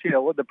show this. You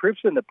know, the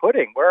proof's in the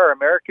pudding. Where are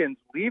Americans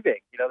leaving?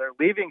 You know, they're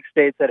leaving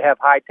states that have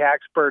high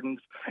tax burdens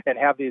and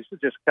have these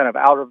just kind of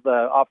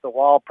off the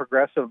wall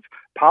progressive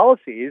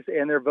policies,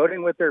 and they're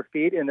voting with their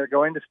feet, and they're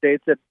going to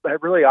states that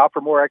really offer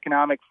more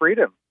economic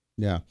freedom.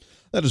 Yeah,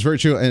 that is very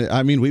true. And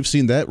I mean, we've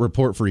seen that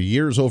report for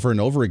years over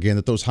and over again,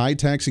 that those high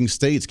taxing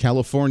states,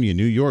 California,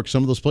 New York,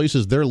 some of those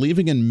places, they're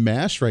leaving en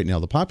masse right now.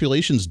 The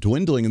population's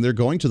dwindling and they're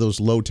going to those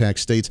low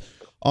tax states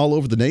all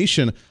over the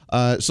nation.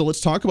 So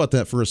let's talk about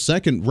that for a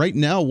second. Right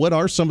now, what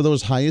are some of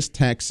those highest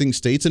taxing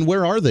states and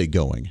where are they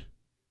going?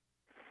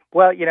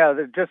 Well, you know,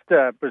 just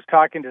was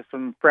talking to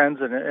some friends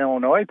in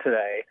Illinois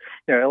today.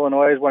 You know,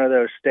 Illinois is one of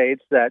those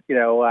states that, you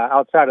know,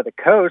 outside of the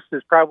coast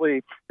is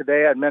probably,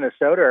 today and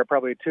Minnesota are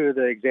probably two of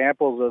the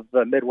examples of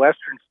the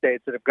Midwestern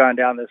states that have gone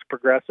down this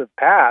progressive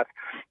path.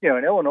 You know,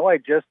 and Illinois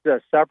just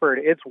suffered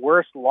its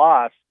worst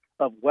loss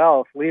of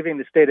wealth leaving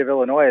the state of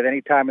Illinois at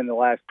any time in the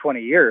last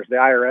 20 years. The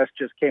IRS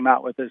just came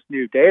out with this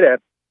new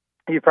data.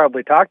 You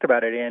probably talked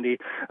about it, Andy,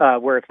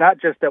 where it's not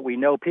just that we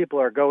know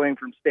people are going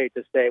from state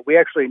to state. We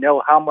actually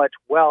know how much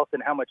wealth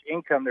and how much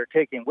income they're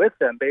taking with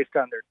them based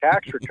on their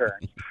tax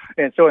returns.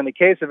 And so in the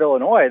case of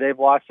Illinois, they've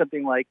lost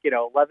something like, you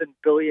know, $11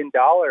 billion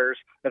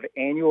of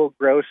annual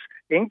gross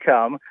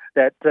income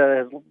that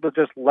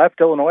just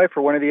left Illinois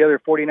for one of the other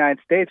 49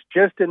 states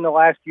just in the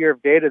last year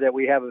of data that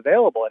we have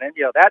available. And,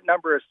 you know, that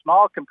number is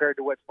small compared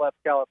to what's left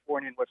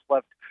California and what's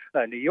left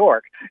New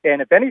York.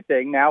 And if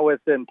anything, now with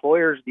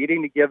employers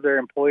needing to give their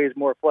employees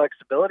more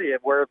flexibility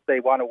of where they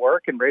want to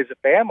work and raise a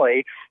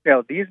family, you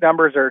know, these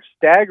numbers are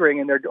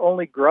staggering and they're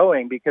only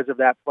growing because of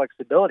that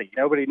flexibility.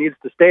 Nobody needs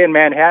to stay in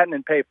Manhattan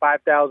and pay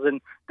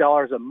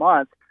 $5,000 a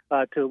month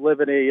to live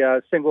in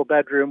a single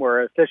bedroom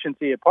or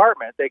efficiency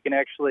apartment. They can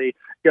actually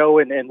go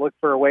and look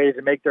for ways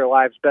to make their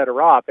lives better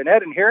off. And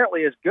that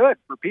inherently is good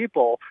for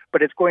people,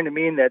 but it's going to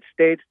mean that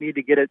states need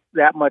to get it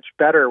that much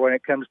better when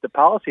it comes to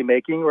policy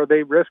making, or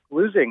they risk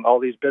losing all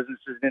these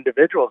businesses and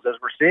individuals, as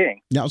we're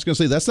seeing. Yeah, I was going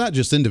to say, that's not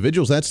just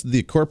individuals, that's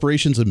the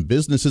corporations and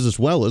businesses as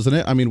well, isn't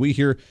it? I mean, we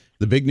hear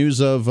the big news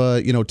of,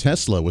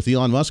 Tesla with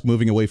Elon Musk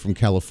moving away from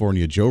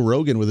California, Joe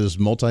Rogan with his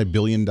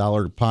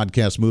multi-billion-dollar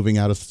podcast moving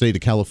out of the state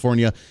of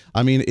California.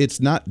 I mean, it's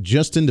not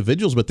just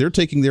individuals, but they're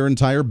taking their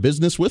entire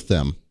business with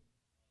them.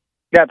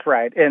 That's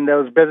right. And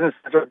those businesses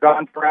are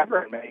gone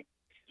forever in many cases,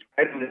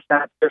 right? And it's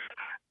not just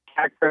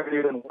tax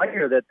revenue in 1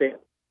 year that they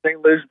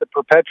lose the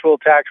perpetual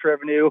tax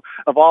revenue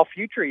of all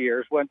future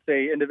years once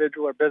a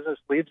individual or business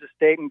leaves a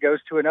state and goes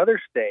to another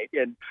state.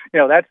 And, you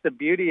know, that's the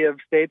beauty of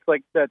states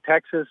like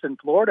Texas and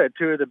Florida,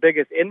 two of the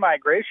biggest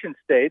in-migration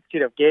states, you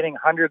know, gaining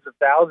hundreds of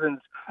thousands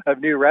of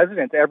new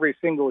residents every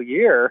single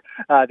year.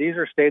 These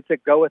are states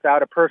that go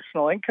without a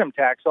personal income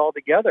tax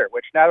altogether,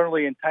 which not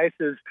only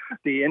entices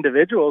the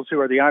individuals who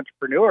are the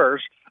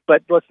entrepreneurs,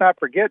 but let's not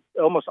forget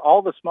almost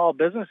all the small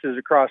businesses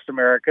across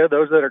America,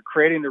 those that are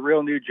creating the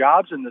real new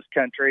jobs in this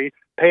country,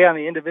 pay on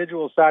the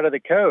individual side of the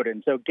code.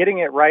 And so getting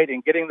it right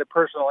and getting the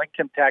personal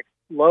income tax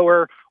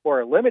lower or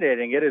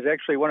eliminating it is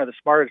actually one of the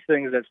smartest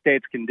things that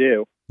states can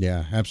do.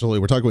 Yeah, absolutely.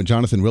 We're talking with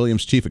Jonathan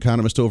Williams, Chief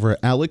Economist over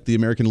at ALEC, the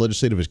American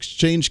Legislative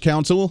Exchange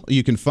Council.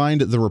 You can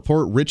find the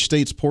report,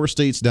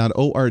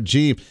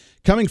 richstatespoorstates.org.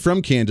 Coming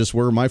from Kansas,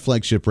 where my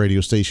flagship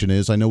radio station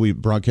is, I know we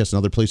broadcast in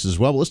other places as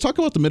well, but let's talk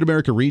about the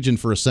Mid-America region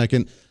for a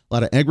second. A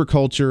lot of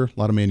agriculture, a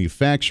lot of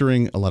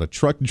manufacturing, a lot of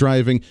truck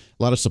driving,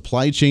 a lot of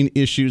supply chain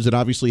issues that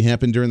obviously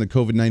happened during the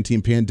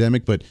COVID-19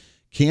 pandemic. But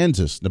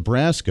Kansas,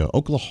 Nebraska,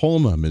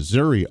 Oklahoma,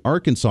 Missouri,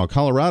 Arkansas,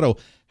 Colorado,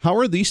 how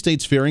are these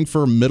states faring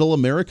for Middle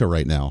America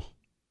right now?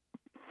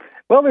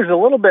 Well, there's a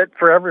little bit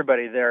for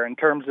everybody there in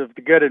terms of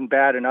the good and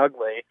bad and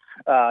ugly.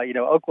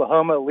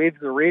 Oklahoma leads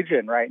the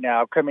region right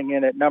now, coming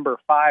in at number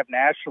 5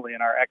 nationally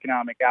in our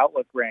economic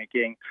outlook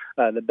ranking,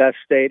 the best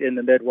state in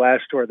the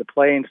Midwest or the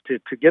Plains to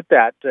get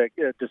that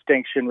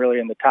distinction really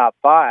in the top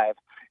 5.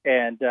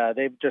 And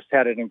they've just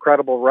had an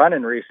incredible run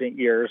in recent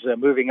years,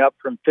 moving up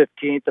from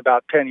 15th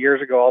about 10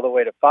 years ago all the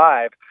way to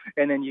 5.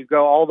 And then you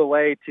go all the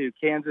way to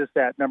Kansas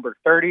at number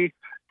 30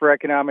 for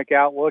economic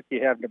outlook.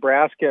 You have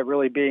Nebraska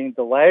really being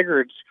the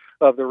laggards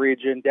of the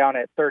region down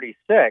at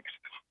 36.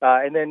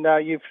 And then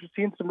you've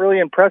seen some really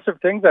impressive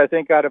things, I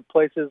think, out of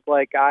places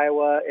like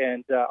Iowa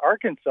and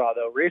Arkansas,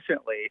 though,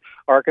 recently.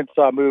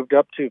 Arkansas moved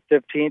up to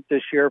 15th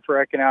this year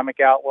for economic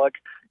outlook.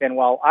 And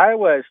while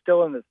Iowa is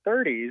still in the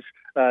 30s,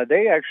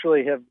 they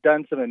actually have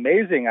done some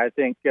amazing, I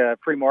think,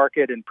 free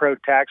market and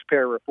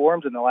pro-taxpayer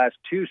reforms in the last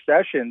 2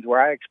 sessions,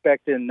 where I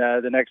expect in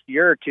the next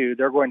year or two,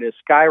 they're going to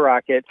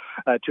skyrocket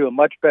to a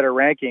much better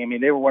ranking. I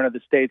mean, they were one of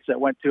the states that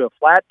went to a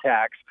flat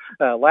tax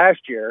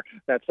last year.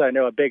 That's, I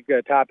know, a big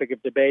topic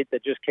of debate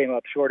that just came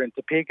up short in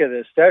Topeka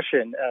this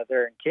session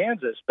there in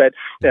Kansas. But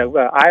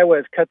Iowa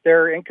has cut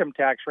their income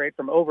tax rate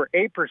from over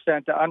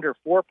 8% to under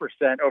 4%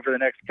 over the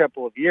next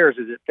couple of years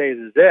as it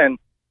phases in.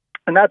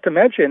 And not to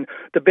mention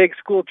the big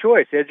school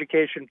choice,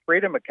 education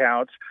freedom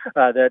accounts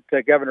that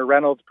Governor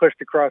Reynolds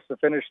pushed across the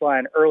finish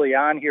line early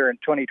on here in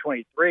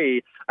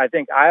 2023. I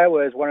think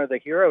Iowa is one of the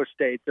hero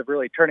states of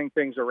really turning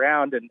things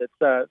around. And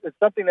it's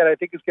something that I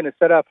think is going to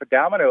set off a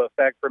domino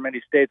effect for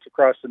many states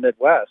across the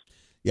Midwest.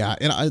 Yeah,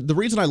 and the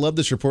reason I love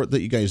this report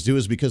that you guys do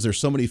is because there's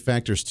so many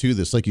factors to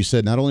this. Like you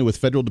said, not only with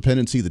federal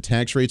dependency, the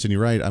tax rates, and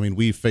you're right. I mean,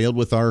 we failed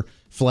with our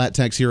flat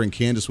tax here in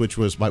Kansas, which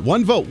was by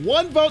one vote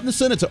in the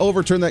Senate to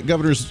overturn that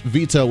governor's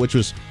veto, which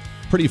was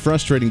pretty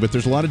frustrating. But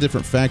there's a lot of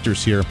different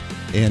factors here,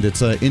 and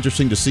it's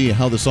interesting to see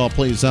how this all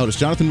plays out. It's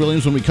Jonathan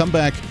Williams. When we come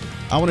back,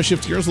 I want to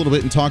shift gears a little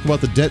bit and talk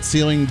about the debt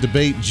ceiling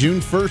debate. June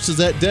 1st is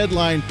that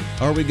deadline.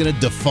 Are we going to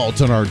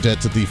default on our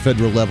debts at the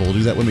federal level? We'll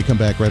do that when we come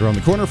back right around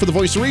the corner. For the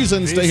Voice of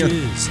Reason, stay here.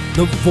 This is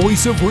the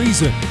Voice of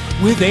Reason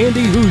with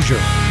Andy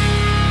Hoosier.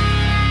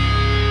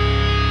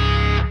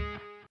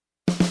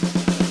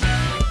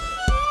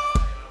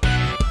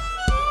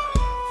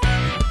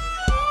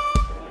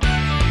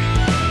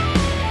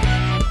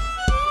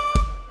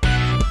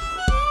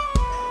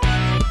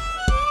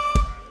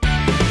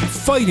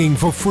 Fighting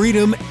for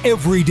freedom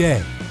every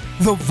day.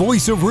 The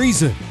Voice of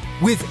Reason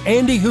with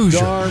Andy Hoosier.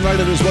 Darn right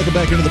it is. Welcome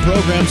back into the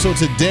program. So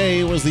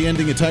today was the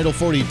ending of Title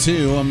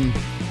 42.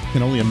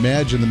 Can only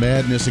imagine the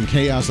madness and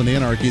chaos and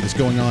anarchy that's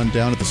going on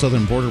down at the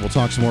southern border. We'll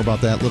talk some more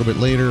about that a little bit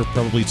later,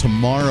 probably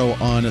tomorrow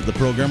on the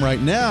program. Right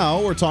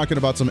now, we're talking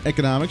about some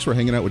economics. We're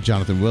hanging out with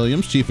Jonathan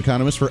Williams, chief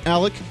economist for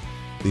ALEC,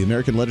 the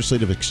American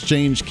Legislative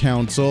Exchange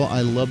Council.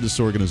 I love this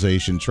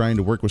organization, trying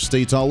to work with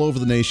states all over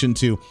the nation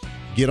to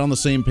get on the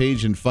same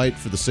page and fight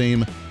for the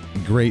same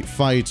great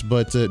fight.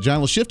 But,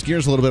 John, we'll shift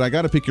gears a little bit. I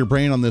got to pick your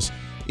brain on this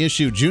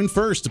issue. June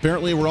 1st,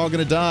 apparently we're all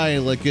going to die.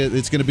 Like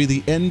it's going to be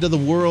the end of the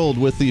world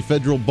with the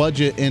federal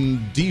budget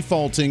and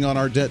defaulting on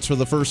our debts for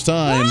the first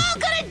time. We're all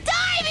going to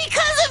die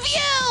because of you!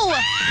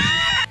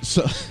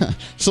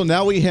 So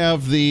now we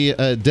have the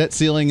debt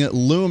ceiling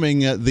looming.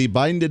 The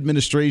Biden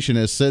administration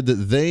has said that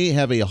they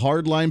have a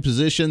hardline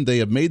position. They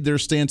have made their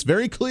stance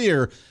very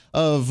clear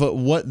of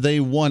what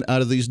they want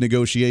out of these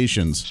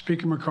negotiations.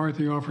 Speaker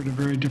McCarthy offered a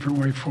very different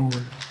way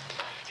forward.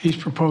 He's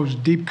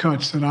proposed deep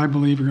cuts that I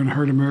believe are going to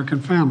hurt American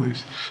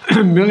families.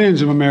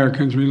 Millions of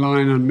Americans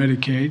relying on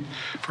Medicaid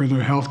for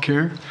their health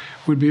care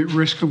would be at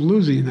risk of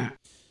losing that.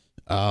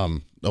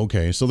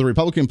 Okay, so the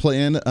Republican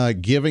plan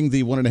giving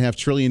the $1.5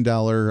 trillion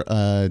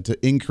to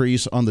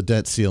increase on the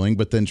debt ceiling,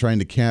 but then trying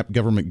to cap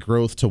government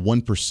growth to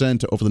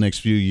 1% over the next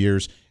few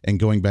years and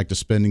going back to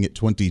spending at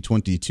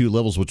 2022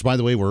 levels, which, by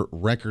the way, were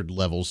record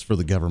levels for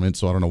the government,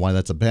 so I don't know why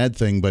that's a bad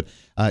thing, but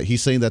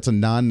he's saying that's a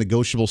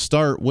non-negotiable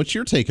start. What's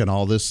your take on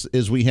all this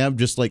as we have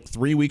just like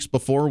 3 weeks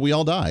before we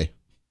all die?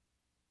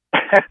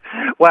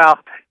 Well,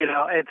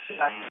 it's,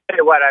 I tell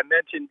you what, I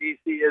mentioned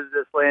D.C. is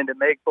this land of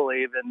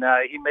make-believe, and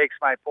he makes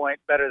my point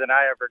better than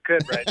I ever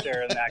could right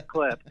there in that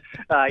clip.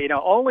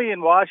 Only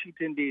in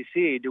Washington,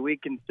 D.C. do we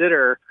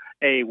consider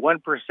a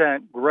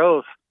 1%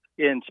 growth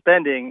in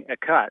spending a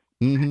cut.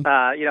 Mm-hmm.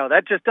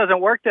 That just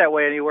doesn't work that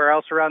way anywhere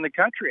else around the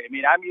country. I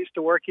mean, I'm used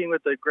to working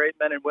with the great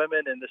men and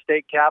women in the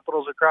state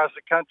capitals across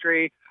the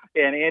country,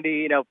 and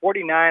Andy,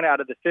 49 out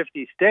of the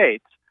 50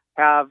 states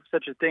have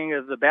such a thing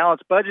as the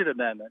balanced budget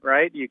amendment,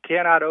 right? You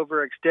cannot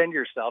overextend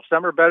yourself.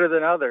 Some are better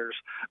than others,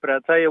 but I'll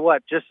tell you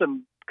what, just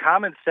some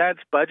common sense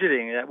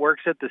budgeting that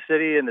works at the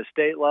city and the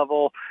state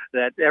level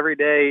that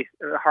everyday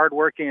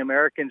hardworking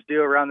Americans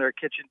do around their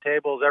kitchen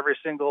tables every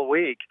single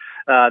week.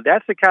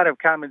 That's the kind of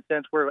common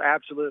sense we're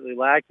absolutely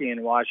lacking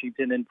in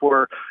Washington. And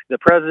for the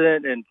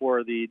president and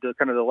for the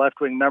kind of the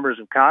left-wing members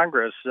of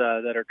Congress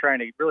that are trying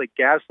to really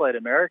gaslight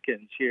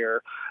Americans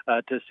here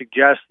to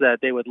suggest that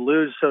they would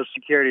lose Social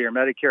Security or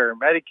Medicare or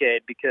Medicaid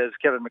because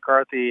Kevin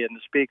McCarthy and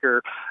the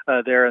speaker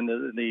there in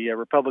the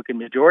Republican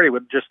majority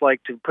would just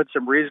like to put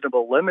some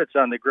reasonable limits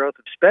on the growth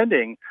of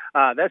spending,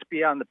 that's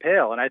beyond the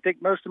pale. And I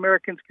think most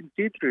Americans can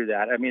see through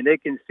that. I mean, they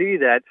can see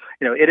that,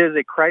 it is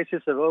a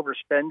crisis of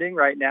overspending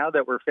right now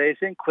that we're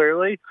facing.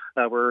 Clearly,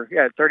 we're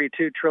at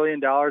 $32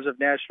 trillion of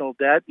national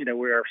debt.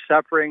 We are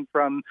suffering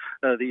from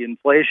the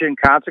inflation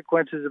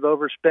consequences of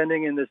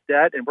overspending in this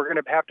debt, and we're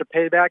going to have to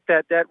pay back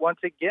that debt once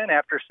again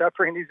after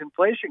suffering these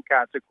inflation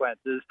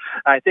consequences.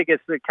 I think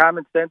it's the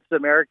common sense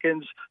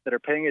Americans that are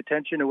paying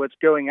attention to what's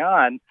going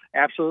on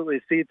absolutely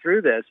see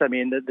through this. I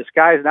mean, the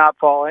sky's not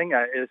falling.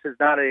 This is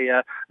not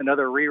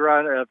another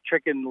rerun of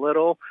Chicken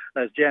Little,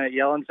 as Janet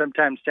Yellen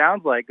sometimes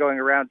sounds like, going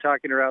around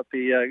talking about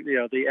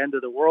the end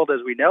of the world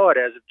as we know it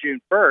as of June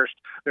 1st.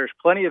 There's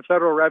plenty of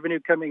federal revenue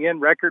coming in,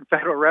 record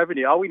federal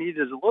revenue. All we need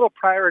is a little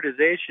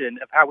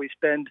prioritization of how we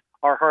spend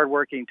our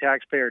hardworking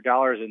taxpayer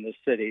dollars in this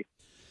city.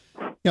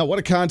 Yeah, what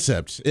a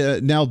concept.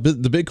 Now,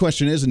 the big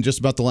question is, in just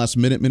about the last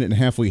minute and a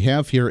half we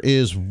have here,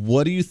 is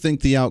what do you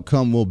think the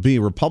outcome will be?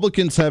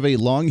 Republicans have a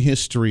long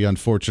history,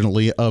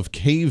 unfortunately, of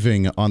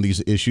caving on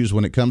these issues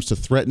when it comes to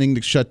threatening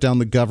to shut down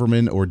the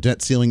government or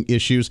debt ceiling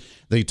issues.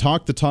 They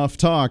talk the tough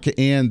talk,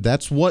 and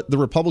that's what the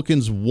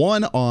Republicans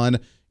won on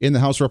in the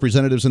House of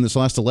Representatives in this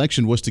last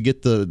election, was to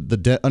get the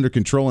debt under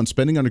control and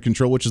spending under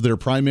control, which is their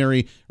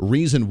primary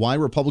reason why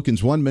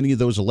Republicans won many of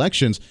those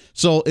elections.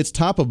 So it's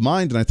top of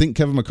mind, and I think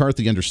Kevin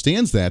McCarthy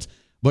understands that.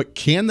 But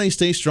can they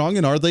stay strong,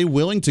 and are they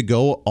willing to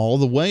go all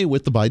the way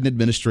with the Biden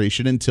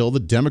administration until the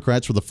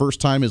Democrats, for the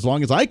first time as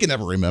long as I can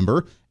ever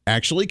remember,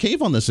 actually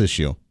cave on this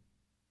issue?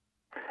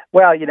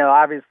 Well,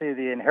 obviously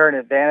the inherent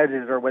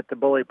advantages are with the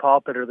bully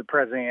pulpit or the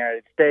President of the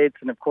United States.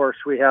 And, of course,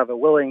 we have a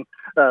willing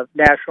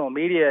national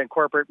media and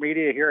corporate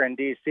media here in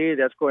D.C.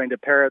 that's going to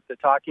parrot the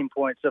talking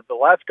points of the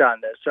left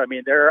on this. So, I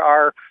mean, there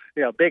are,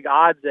 big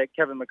odds that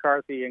Kevin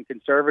McCarthy and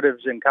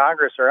conservatives in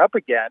Congress are up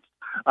against.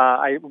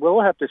 I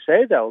will have to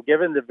say, though,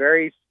 given the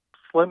very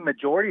slim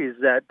majorities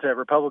that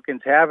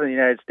Republicans have in the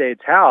United States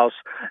House,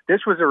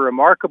 this was a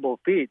remarkable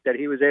feat that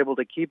he was able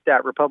to keep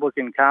that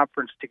Republican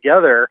conference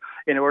together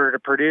in order to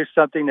produce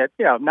something that,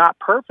 not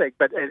perfect,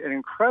 but an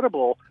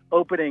incredible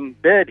opening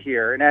bid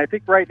here. And I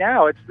think right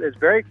now it's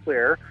very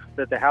clear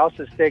that the House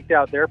has staked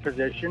out their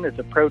position. It's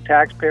a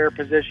pro-taxpayer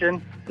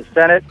position. The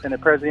Senate and the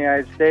President of the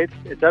United States,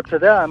 it's up to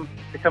them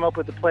to come up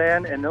with a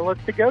plan, and then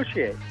let's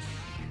negotiate.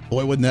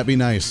 Boy, wouldn't that be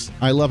nice?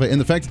 I love it.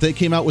 And the fact that they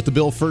came out with the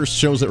bill first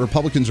shows that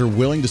Republicans are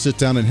willing to sit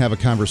down and have a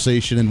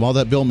conversation. And while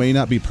that bill may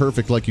not be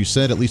perfect, like you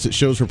said, at least it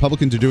shows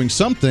Republicans are doing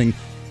something.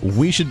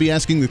 We should be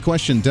asking the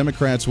question,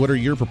 Democrats, what are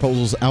your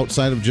proposals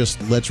outside of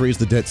just let's raise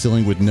the debt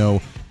ceiling with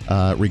no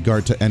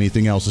regard to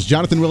anything else? It's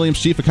Jonathan Williams,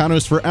 Chief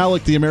Economist for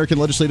ALEC, the American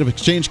Legislative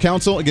Exchange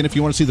Council. Again, if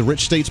you want to see the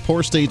Rich States,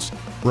 Poor States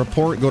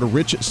report, go to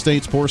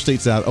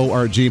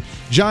richstatespoorstates.org.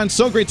 John,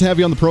 so great to have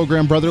you on the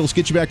program, brother. Let's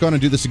get you back on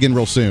and do this again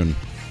real soon.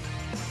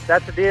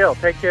 That's the deal.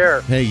 Take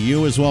care. Hey,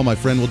 you as well, my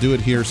friend. We'll do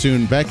it here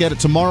soon. Back at it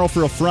tomorrow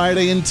for a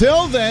Friday.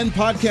 Until then,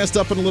 podcast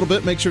up in a little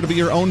bit. Make sure to be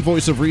your own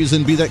voice of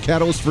reason. Be that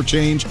catalyst for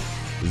change.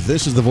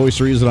 This is the Voice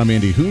of Reason. I'm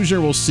Andy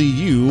Hoosier. We'll see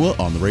you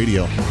on the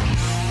radio.